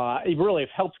 So really, if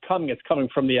help's coming, it's coming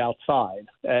from the outside.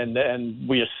 And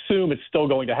we assume it's still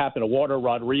going to happen. Eduardo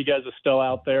Rodriguez is still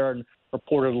out there and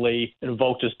reportedly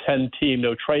invoked his 10-team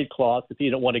no-trade clause if he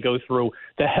didn't want to go through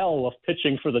the hell of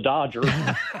pitching for the Dodgers,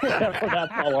 whatever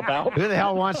that's all about. Who the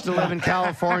hell wants to live in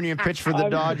California and pitch for the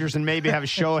Dodgers and maybe have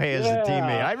Shohei as a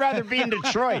teammate? I'd rather be in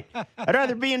Detroit.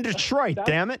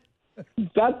 Damn it.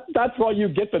 That's why you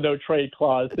get the no-trade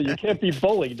clause, so you can't be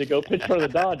bullied to go pitch for the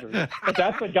Dodgers. But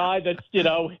that's a guy that's,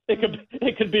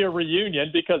 it could be a reunion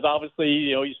because obviously,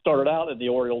 he started out in the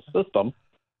Orioles system.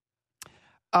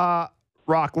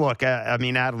 Rock, look,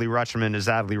 Adley Rutschman is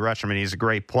Adley Rutschman. He's a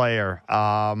great player.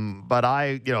 But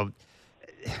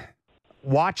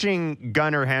watching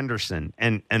Gunnar Henderson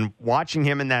and watching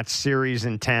him in that series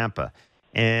in Tampa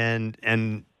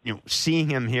and seeing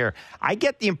him here, I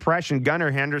get the impression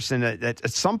Gunnar Henderson that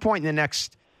at some point in the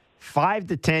next 5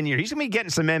 to 10 years, he's going to be getting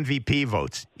some MVP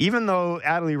votes. Even though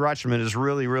Adley Rutschman is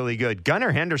really, really good,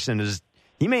 Gunnar Henderson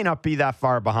he may not be that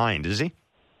far behind, is he?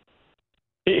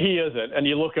 He isn't. And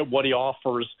you look at what he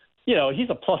offers, he's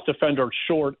a plus defender at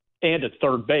short and at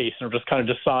third base, and they're just kind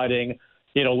of deciding,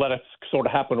 let it sort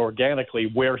of happen organically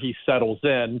where he settles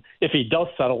in. If he does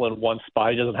settle in one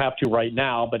spot, he doesn't have to right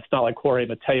now, but it's not like Jorge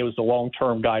Mateo is the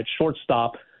long-term guy at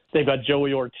shortstop. They've got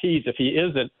Joey Ortiz. If he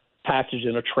isn't packaged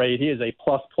in a trade, he is a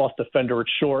plus defender at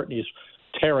short, and he's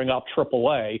tearing up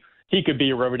AAA. He could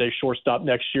be a everyday shortstop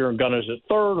next year, and Gunner's at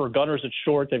third or Gunner's at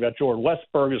short. They've got Jordan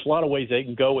Westberg. There's a lot of ways they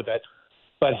can go with it.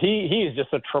 But he is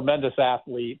just a tremendous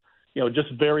athlete,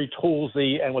 just very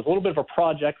toolsy, and was a little bit of a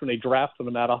project when they drafted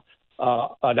him out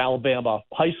of an Alabama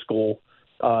high school.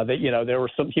 He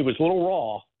was a little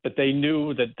raw, but they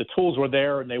knew that the tools were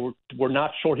there, and they were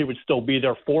not sure he would still be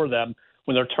there for them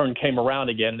when their turn came around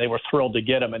again. They were thrilled to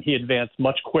get him, and he advanced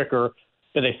much quicker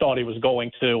than they thought he was going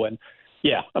to. And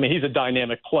yeah, he's a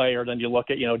dynamic player. Then you look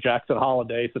at, Jackson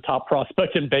Holliday, he's the top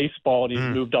prospect in baseball, and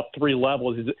he's moved up 3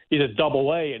 levels. He's at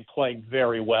Double-A and playing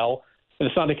very well. And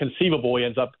it's not inconceivable he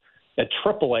ends up at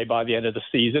Triple-A by the end of the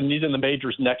season. He's in the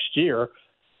majors next year.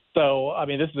 So,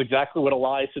 this is exactly what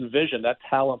Elias envisioned, that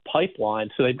talent pipeline.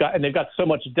 So they've got so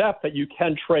much depth that you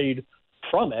can trade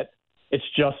from it. It's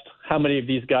just how many of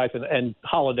these guys, and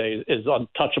Holliday is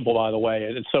untouchable, by the way,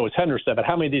 and so is Henderson. But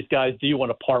how many of these guys do you want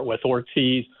to part with?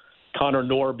 Ortiz, Connor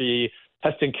Norby,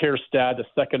 Heston Kjerstad, the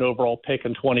second overall pick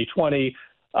in 2020.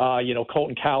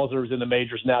 Colton Cowser's in the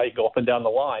majors now. You go up and down the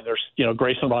line. There's,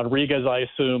 Grayson Rodriguez, I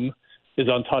assume, is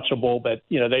untouchable. But,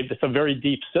 it's a very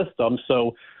deep system.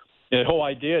 So the whole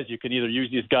idea is you can either use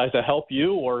these guys to help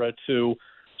you or to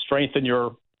strengthen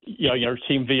your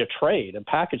team via trade and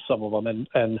package some of them.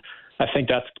 And I think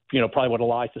that's, probably what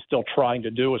Elias is still trying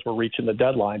to do as we're reaching the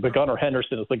deadline. But Gunnar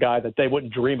Henderson is the guy that they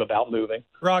wouldn't dream about moving.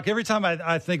 Rock, every time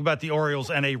I think about the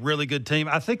Orioles and a really good team,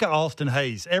 I think of Austin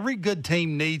Hayes. Every good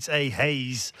team needs a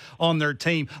Hayes on their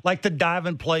team. Like the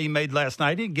diving play he made last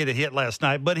night. He didn't get a hit last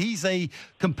night, but he's a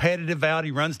competitive out.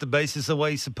 He runs the bases the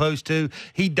way he's supposed to.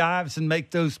 He dives and makes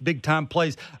those big-time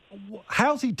plays.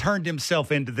 How's he turned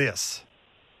himself into this?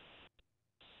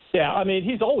 Yeah, I mean,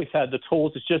 he's always had the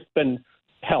tools. It's just been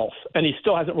health, and he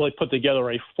still hasn't really put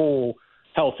together a full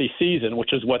healthy season,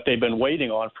 which is what they've been waiting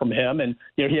on from him. And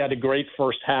he had a great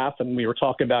first half, and we were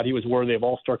talking about he was worthy of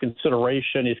all-star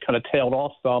consideration. He's kind of tailed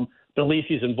off some, but at least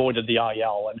he's avoided the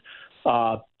IL. And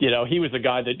he was a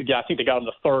guy that I think they got him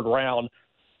the third round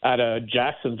out of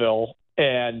Jacksonville,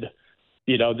 and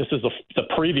this is the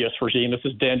previous regime. This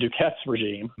is Dan Duquette's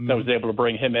regime that was able to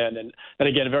bring him in, and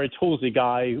again, a very toolsy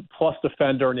guy, plus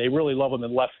defender, and they really love him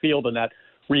in left field in that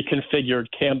reconfigured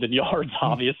Camden Yards,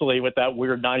 obviously, with that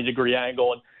weird 90-degree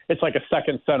angle. And it's like a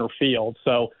second center field.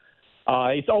 So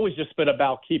it's always just been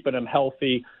about keeping him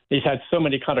healthy. He's had so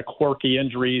many kind of quirky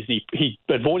injuries. He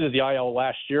avoided the IL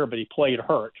last year, but he played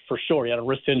hurt for sure. He had a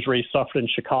wrist injury, suffered in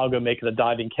Chicago, making a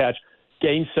diving catch.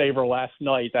 Game saver last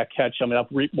night, that catch. I mean,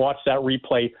 I've watched that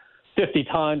replay 50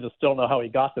 times and still don't know how he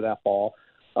got to that ball.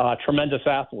 Tremendous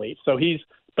athlete. So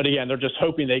but again, they're just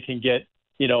hoping they can get,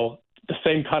 the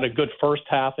same kind of good first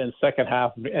half and second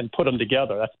half and put them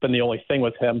together. That's been the only thing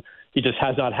with him. He just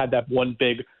has not had that one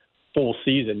big full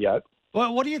season yet.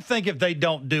 Well, what do you think if they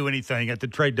don't do anything at the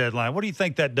trade deadline? What do you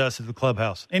think that does to the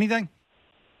clubhouse? Anything?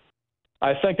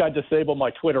 I think I disabled my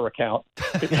Twitter account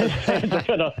because fans are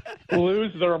going to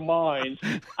lose their minds.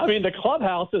 I mean, the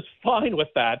clubhouse is fine with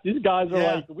that. These guys are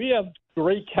like, we have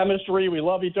great chemistry. We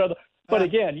love each other. But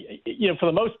again, for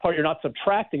the most part, you're not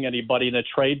subtracting anybody in a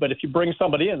trade. But if you bring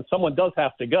somebody in, someone does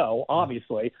have to go,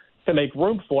 obviously, to make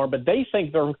room for them. But they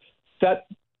think they're set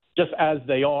just as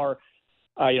they are.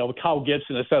 Kyle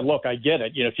Gibson has said, look, I get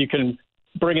it. If you can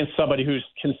bring in somebody who's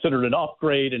considered an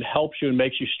upgrade and helps you and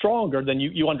makes you stronger, then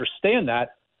you understand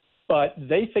that. But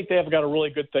they think they have got a really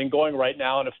good thing going right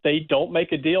now. And if they don't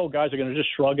make a deal, guys are going to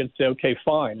just shrug and say, okay,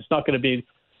 fine. It's not going to be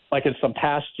like in some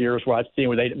past years where I've seen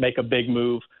where they make a big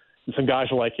move. And some guys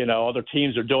are like, other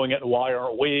teams are doing it, and why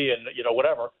aren't we? And,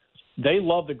 whatever. They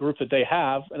love the group that they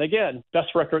have. And, again,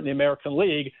 best record in the American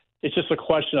League. It's just a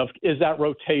question of, is that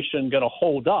rotation going to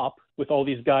hold up with all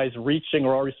these guys reaching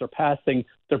or already surpassing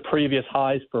their previous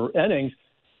highs for innings?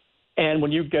 And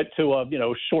when you get to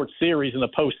a, short series in the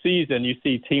postseason, you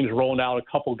see teams rolling out a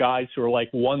couple guys who are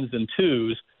like ones and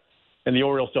twos, and the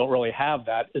Orioles don't really have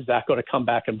that. Is that going to come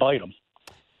back and bite them?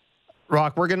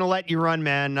 Rock, we're going to let you run,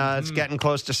 man. It's getting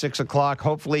close to 6 o'clock.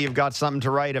 Hopefully you've got something to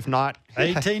write. If not,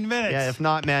 18 minutes. Yeah, if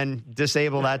not, man,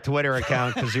 disable that Twitter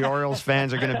account because the Orioles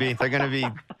fans are going to be,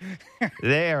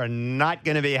 they are not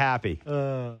going to be happy.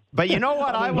 But you know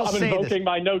what? I'm invoking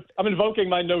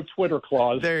my no Twitter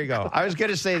clause. There you go. I was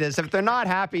going to say this. If they're not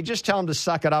happy, just tell them to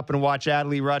suck it up and watch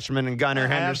Adley Rutschman and Gunnar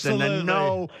Henderson. Absolutely.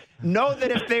 And know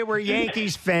that if they were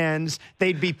Yankees fans,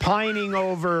 they'd be pining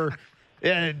over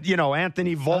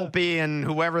Anthony Volpe and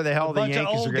whoever the hell the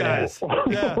Yankees are going to have.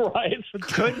 Yeah. Right.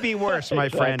 Could be worse, my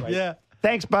friend. Yeah.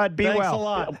 Thanks, bud. Be Thanks well. a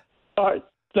lot. Yeah. All right.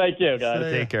 Thank you,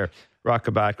 guys. Take care. Rock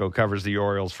Cabatco covers the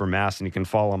Orioles for Mass, and you can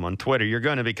follow him on Twitter. You're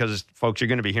going to be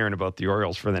hearing about the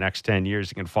Orioles for the next 10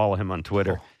 years. You can follow him on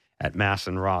Twitter at Mass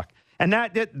and Rock. And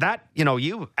that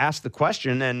you asked the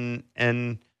question,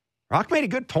 and Rock made a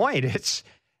good point. It's,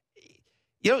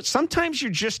 sometimes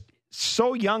you're just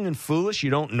so young and foolish,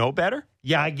 you don't know better.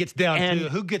 Yeah, it gets down to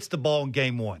who gets the ball in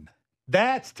game one.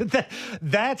 That's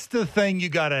the thing you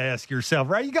got to ask yourself,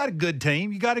 right? You got a good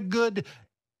team. You got a good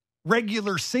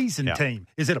regular season team.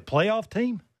 Is it a playoff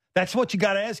team? That's what you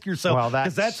got to ask yourself. Well,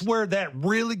 because that's where that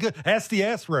really good – ask the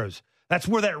Astros. That's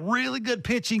where that really good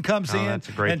pitching comes in, that's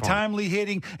a great and point. Timely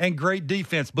hitting and great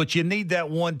defense. But you need that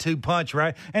 1-2 punch,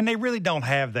 right? And they really don't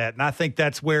have that. And I think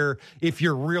that's where, if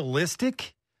you're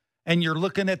realistic and you're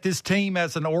looking at this team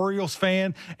as an Orioles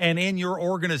fan and in your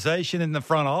organization in the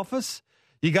front office,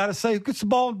 you got to say, who gets the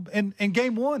ball in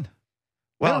game one?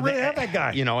 Well, they don't really have that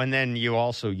guy. And then you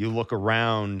look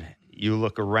around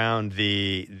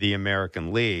the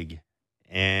American League,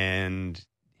 and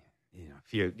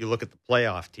if you look at the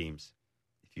playoff teams,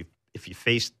 if you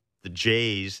face the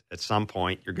Jays at some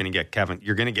point, you're going to get Kevin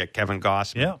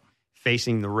Gausman. Yeah.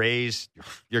 Facing the Rays,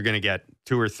 you're going to get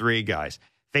 2 or 3 guys.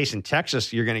 Facing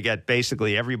Texas, you're going to get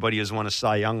basically everybody who's won a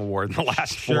Cy Young Award in the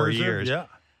last 4 years. Yeah.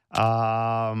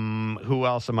 Who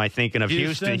else am I thinking of?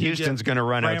 Houston's going to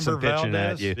run out some pitching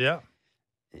at you.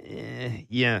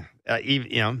 Yeah.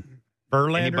 Verlander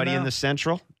Verlander anybody now? in the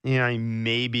Central?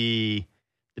 Maybe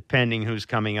depending who's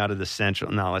coming out of the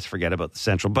Central. No, let's forget about the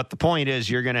Central. But the point is,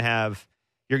 you're going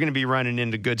to be running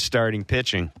into good starting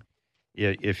pitching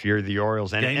if you're the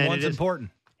Orioles. Game one's important.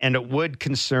 And it would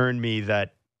concern me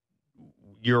that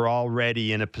you're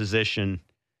already in a position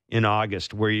in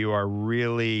August where you are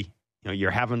really, you're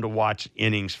having to watch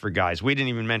innings for guys. We didn't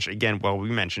even mention, we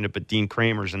mentioned it, but Dean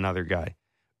Kramer's another guy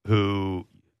who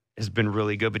has been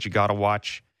really good, but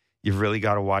you've really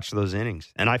got to watch those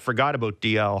innings. And I forgot about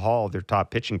DL Hall, their top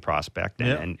pitching prospect.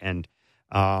 And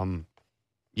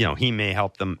he may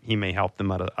help them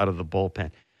out of the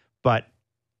bullpen. But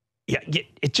yeah,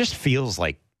 it just feels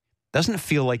like, doesn't it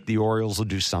feel like the Orioles will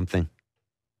do something?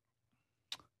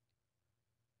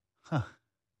 Huh.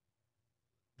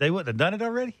 They wouldn't have done it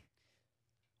already?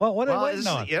 Well, what are they waiting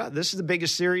on? This is the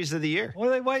biggest series of the year. What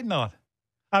are they waiting on?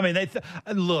 I mean,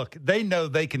 they know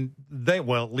they can,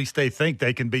 at least they think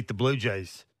they can beat the Blue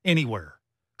Jays anywhere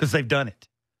because they've done it.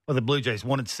 Well, the Blue Jays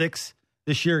 1-6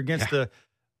 this year against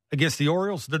the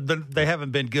Orioles. They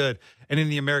haven't been good. And in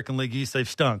the American League East, they've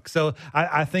stunk. So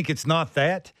I think it's not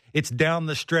that. It's down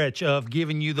the stretch of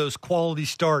giving you those quality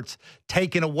starts,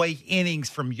 taking away innings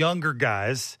from younger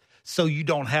guys so you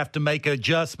don't have to make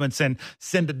adjustments and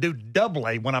send a dude to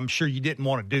Double-A when I'm sure you didn't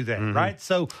want to do that, right?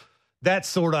 So that's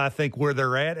sort of, I think, where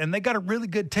they're at. And they got a really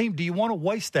good team. Do you want to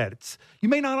waste that? You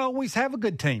may not always have a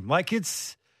good team.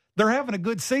 They're having a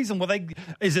good season. Well,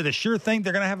 is it a sure thing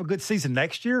they're going to have a good season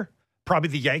next year? Probably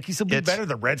the Yankees will be better.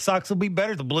 The Red Sox will be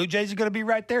better. The Blue Jays are going to be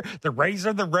right there. The Rays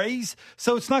are the Rays.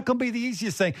 So it's not going to be the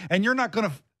easiest thing. And you're not going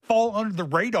to fall under the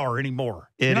radar anymore.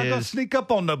 You're not going to sneak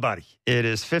up on nobody. It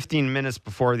is 15 minutes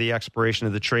before the expiration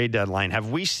of the trade deadline.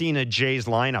 Have we seen a Jays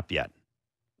lineup yet?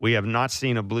 We have not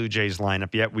seen a Blue Jays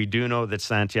lineup yet. We do know that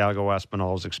Santiago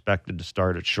Espinal is expected to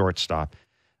start at shortstop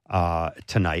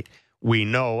tonight. We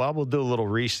know, we'll do a little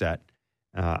reset.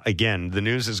 Again, the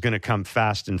news is going to come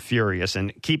fast and furious.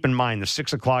 And keep in mind, the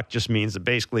 6 o'clock just means that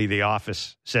basically the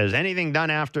office says anything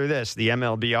done after this, the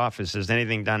MLB office says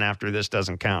anything done after this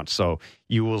doesn't count. So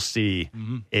you will see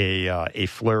a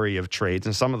flurry of trades.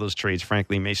 And some of those trades,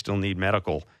 frankly, may still need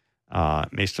medicals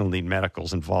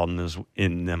involved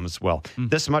in them as well.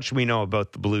 This much we know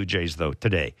about the Blue Jays, though,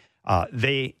 today.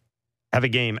 They have a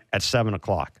game at 7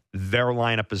 o'clock. Their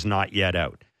lineup is not yet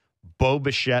out. Bo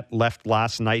Bichette left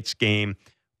last night's game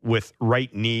with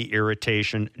right knee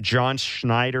irritation. John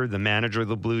Schneider, the manager of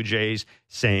the Blue Jays,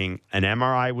 saying an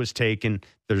MRI was taken.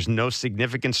 There's no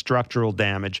significant structural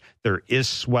damage. There is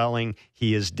swelling.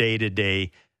 He is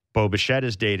day-to-day. Bo Bichette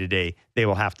is day-to-day. They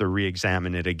will have to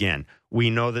re-examine it again.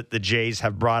 We know that the Jays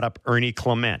have brought up Ernie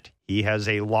Clement. He has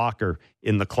a locker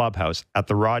in the clubhouse at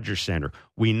the Rogers Center.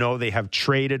 We know they have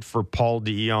traded for Paul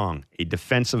DeJong, a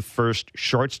defensive first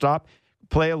shortstop.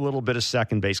 Play a little bit of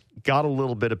second base, got a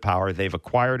little bit of power. They've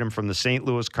acquired him from the St.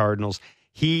 Louis Cardinals.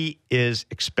 He is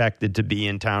expected to be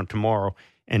in town tomorrow.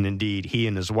 And indeed, he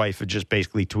and his wife have just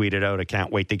basically tweeted out, "I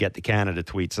can't wait to get the Canada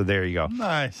tweet." So there you go.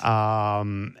 Nice.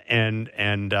 And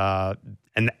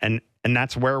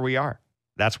that's where we are.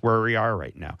 That's where we are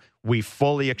right now. We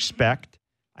fully expect,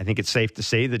 I think it's safe to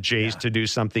say, the Jays to do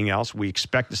something else. We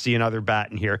expect to see another bat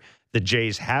in here. The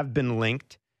Jays have been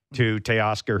linked to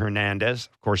Teoscar Hernandez.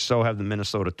 Of course, so have the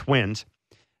Minnesota Twins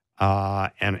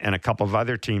and a couple of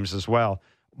other teams as well.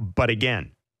 But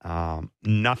again,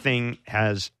 nothing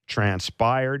has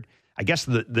transpired. I guess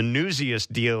the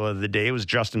newsiest deal of the day was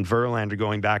Justin Verlander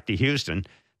going back to Houston.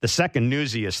 The second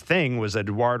newsiest thing was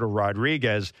Eduardo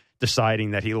Rodriguez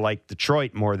deciding that he liked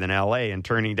Detroit more than L.A. and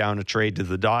turning down a trade to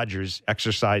the Dodgers,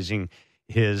 exercising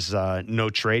his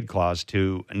no-trade clause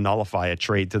to nullify a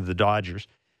trade to the Dodgers.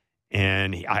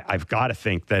 And I've got to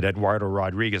think that Eduardo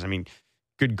Rodriguez, I mean,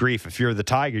 good grief, if you're the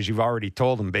Tigers, you've already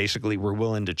told them basically we're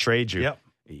willing to trade you. Yep.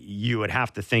 You would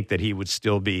have to think that he would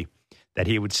still be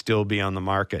on the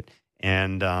market.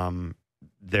 And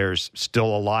there's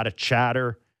still a lot of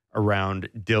chatter around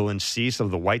Dylan Cease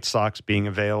of the White Sox being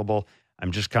available.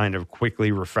 I'm just kind of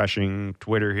quickly refreshing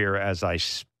Twitter here as I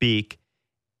speak,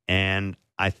 and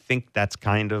I think that's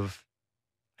kind of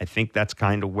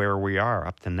where we are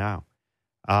up to now.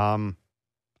 I'll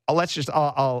ask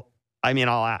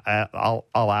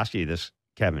you this,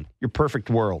 Kevin. Your perfect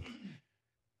world.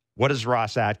 What does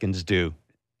Ross Atkins do?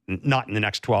 Not in the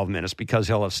next 12 minutes because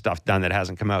he'll have stuff done that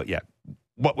hasn't come out yet.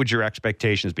 What would your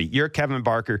expectations be? You're Kevin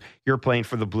Barker. You're playing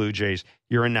for the Blue Jays.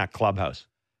 You're in that clubhouse.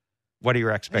 What are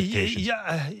your expectations?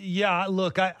 Yeah.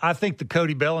 Look, I think the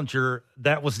Cody Bellinger,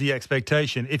 that was the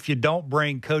expectation. If you don't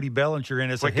bring Cody Bellinger in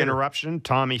as quick a hitter, interruption.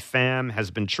 Tommy Pham has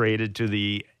been traded to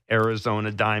the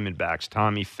Arizona Diamondbacks.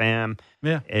 Tommy Pham,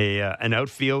 an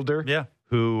outfielder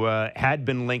who had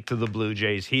been linked to the Blue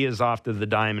Jays. He is off to the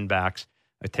Diamondbacks.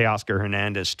 Teoscar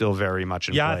Hernandez still very much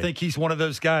in play. I think he's one of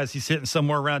those guys. He's hitting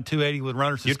somewhere around 280 with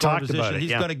runners in scoring position. About it,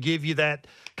 he's going to give you that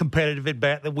competitive at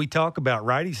bat that we talk about,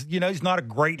 right? He's not a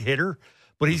great hitter,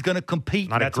 but he's going to compete.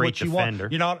 Not that's a great what you defender.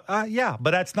 Want.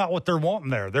 But that's not what they're wanting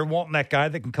there. They're wanting that guy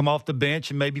that can come off the bench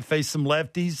and maybe face some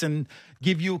lefties and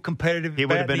give you a competitive. He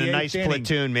would have been a nice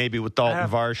platoon, maybe with Dalton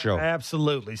Varsho.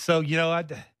 Absolutely. So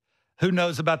who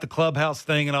knows about the clubhouse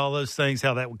thing and all those things,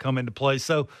 how that would come into play.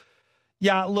 So,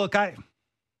 look, it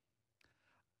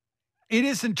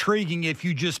is intriguing if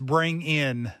you just bring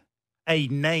in a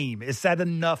name. Is that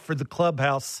enough for the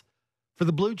clubhouse for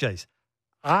the Blue Jays?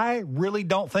 I really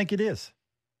don't think it is.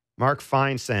 Mark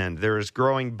Feinsand, there is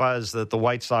growing buzz that the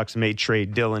White Sox may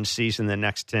trade Dylan Cease in the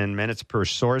next 10 minutes. Per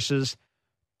sources,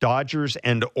 Dodgers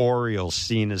and Orioles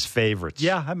seen as favorites.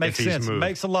 Yeah, that makes sense. It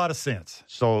makes a lot of sense.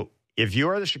 So if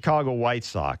you're the Chicago White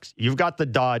Sox, you've got the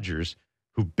Dodgers,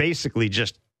 who basically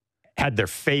just had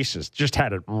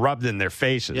it rubbed in their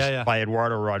faces by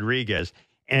Eduardo Rodriguez.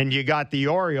 And you got the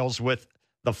Orioles with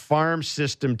the farm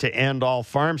system to end all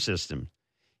farm systems.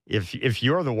 If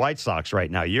you're the White Sox right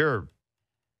now, you've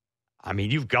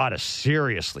got to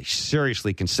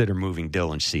seriously consider moving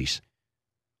Dylan Cease.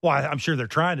 Well, I'm sure they're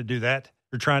trying to do that.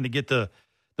 They're trying to get the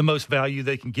most value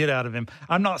they can get out of him.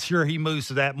 I'm not sure he moves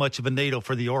to that much of a needle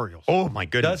for the Orioles. Oh, my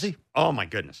goodness. Does he? Oh, my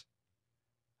goodness.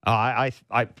 I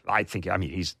think,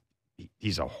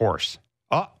 he's a horse.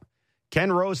 Oh,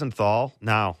 Ken Rosenthal.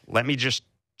 Now, let me just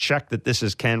check that this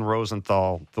is Ken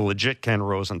Rosenthal, the legit Ken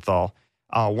Rosenthal.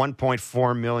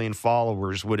 1.4 million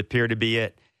followers would appear to be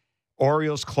it.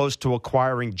 Orioles close to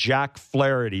acquiring Jack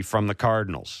Flaherty from the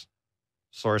Cardinals.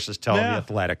 Sources tell The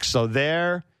Athletic. So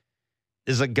there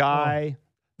is a guy.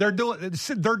 They're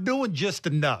doing just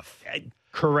enough.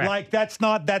 Correct. Like that's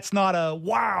not a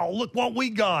wow, look what we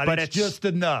got. But it's just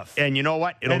enough. And you know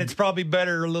what? It's probably a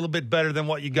little bit better than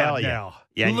what you got now.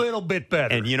 Yeah. A little bit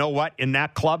better. And you know what? In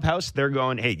that clubhouse, they're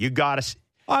going, hey, you got us.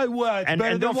 Better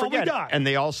than what we got. And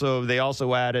they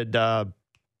also added the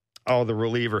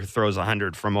reliever who throws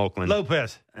 100 from Oakland.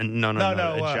 Lopez. And no,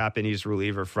 a Japanese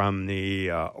reliever from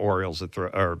the Orioles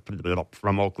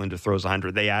from Oakland who throws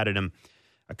 100. They added him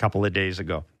a couple of days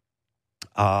ago.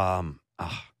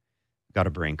 Got a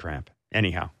brain cramp.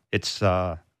 Anyhow, it's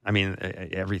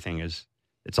everything is,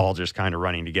 it's all just kind of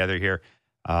running together here.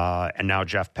 And now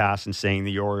Jeff Passan saying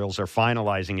the Orioles are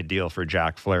finalizing a deal for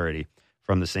Jack Flaherty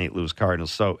from the St. Louis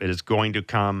Cardinals. So it is going to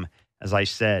come, as I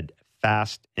said,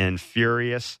 fast and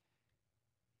furious.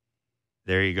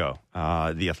 There you go.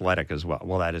 The Athletic as well.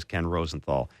 Well, that is Ken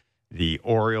Rosenthal. The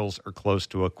Orioles are close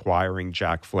to acquiring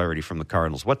Jack Flaherty from the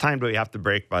Cardinals. What time do we have to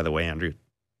break, by the way, Andrew?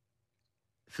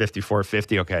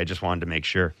 54:50. Okay, I just wanted to make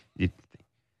sure.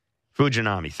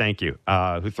 Fujinami, thank you.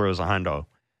 Who throws a hundo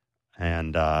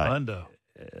and a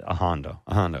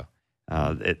hondo.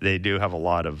 They do have a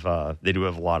lot of high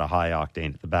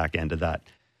octane at the back end of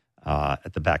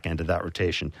that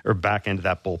rotation or back end of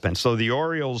that bullpen. So the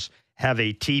Orioles have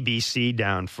a TBC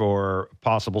down for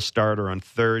possible starter on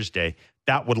Thursday.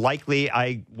 That would likely,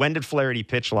 when did Flaherty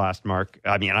pitch last, Mark?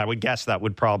 I would guess that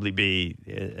would probably be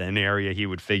an area he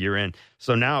would figure in.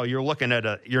 So now you're looking at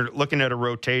a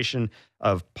rotation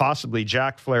of possibly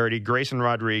Jack Flaherty, Grayson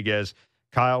Rodriguez,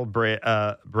 Kyle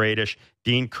Bradish,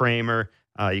 Dean Kramer.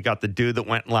 You got the dude that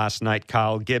went last night,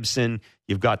 Kyle Gibson.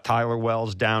 You've got Tyler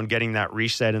Wells down, getting that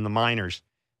reset in the minors.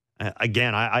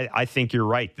 Again, I think you're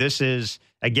right. This is,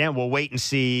 again, we'll wait and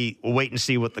see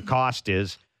what the cost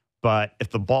is. But if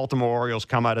the Baltimore Orioles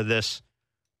come out of this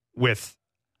with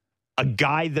a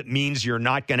guy that means you're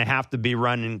not going to have to be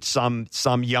running some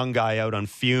young guy out on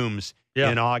fumes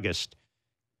in August,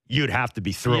 you'd have to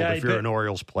be thrilled if you're an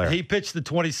Orioles player. He pitched the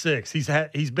 26.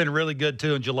 He's been really good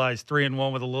too in July. He's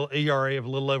 3-1 with a little ERA of a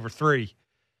little over 3.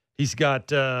 He's got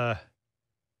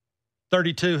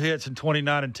 32 hits and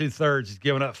 29 2/3. He's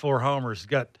given up 4 homers. He's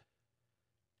got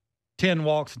 10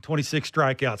 walks and 26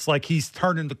 strikeouts. Like he's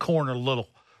turning the corner a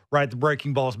little. Right, the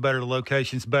breaking ball's better, the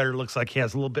location's better. Looks like he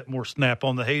has a little bit more snap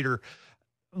on the heater.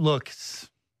 Look,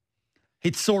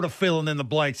 it's sort of filling in the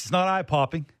blanks. It's not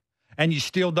eye-popping, and you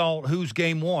still don't who's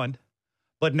game one.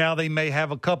 But now they may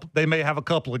have a couple. They may have a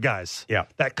couple of guys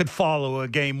that could follow a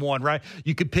game one. Right,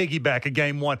 you could piggyback a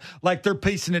game one. Like they're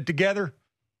piecing it together.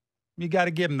 You got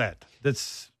to give them that.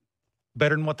 That's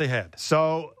better than what they had.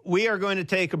 So we are going to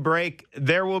take a break.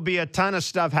 There will be a ton of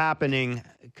stuff happening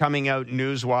coming out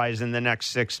news-wise in the next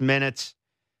 6 minutes.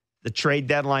 The trade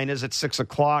deadline is at 6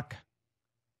 o'clock.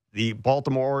 The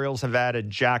Baltimore Orioles have added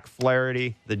Jack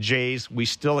Flaherty. The Jays, we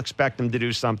still expect them to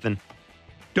do something.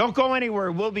 Don't go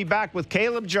anywhere. We'll be back with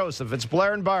Caleb Joseph. It's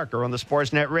Blair and Barker on the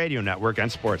Sportsnet Radio Network and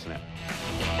Sportsnet.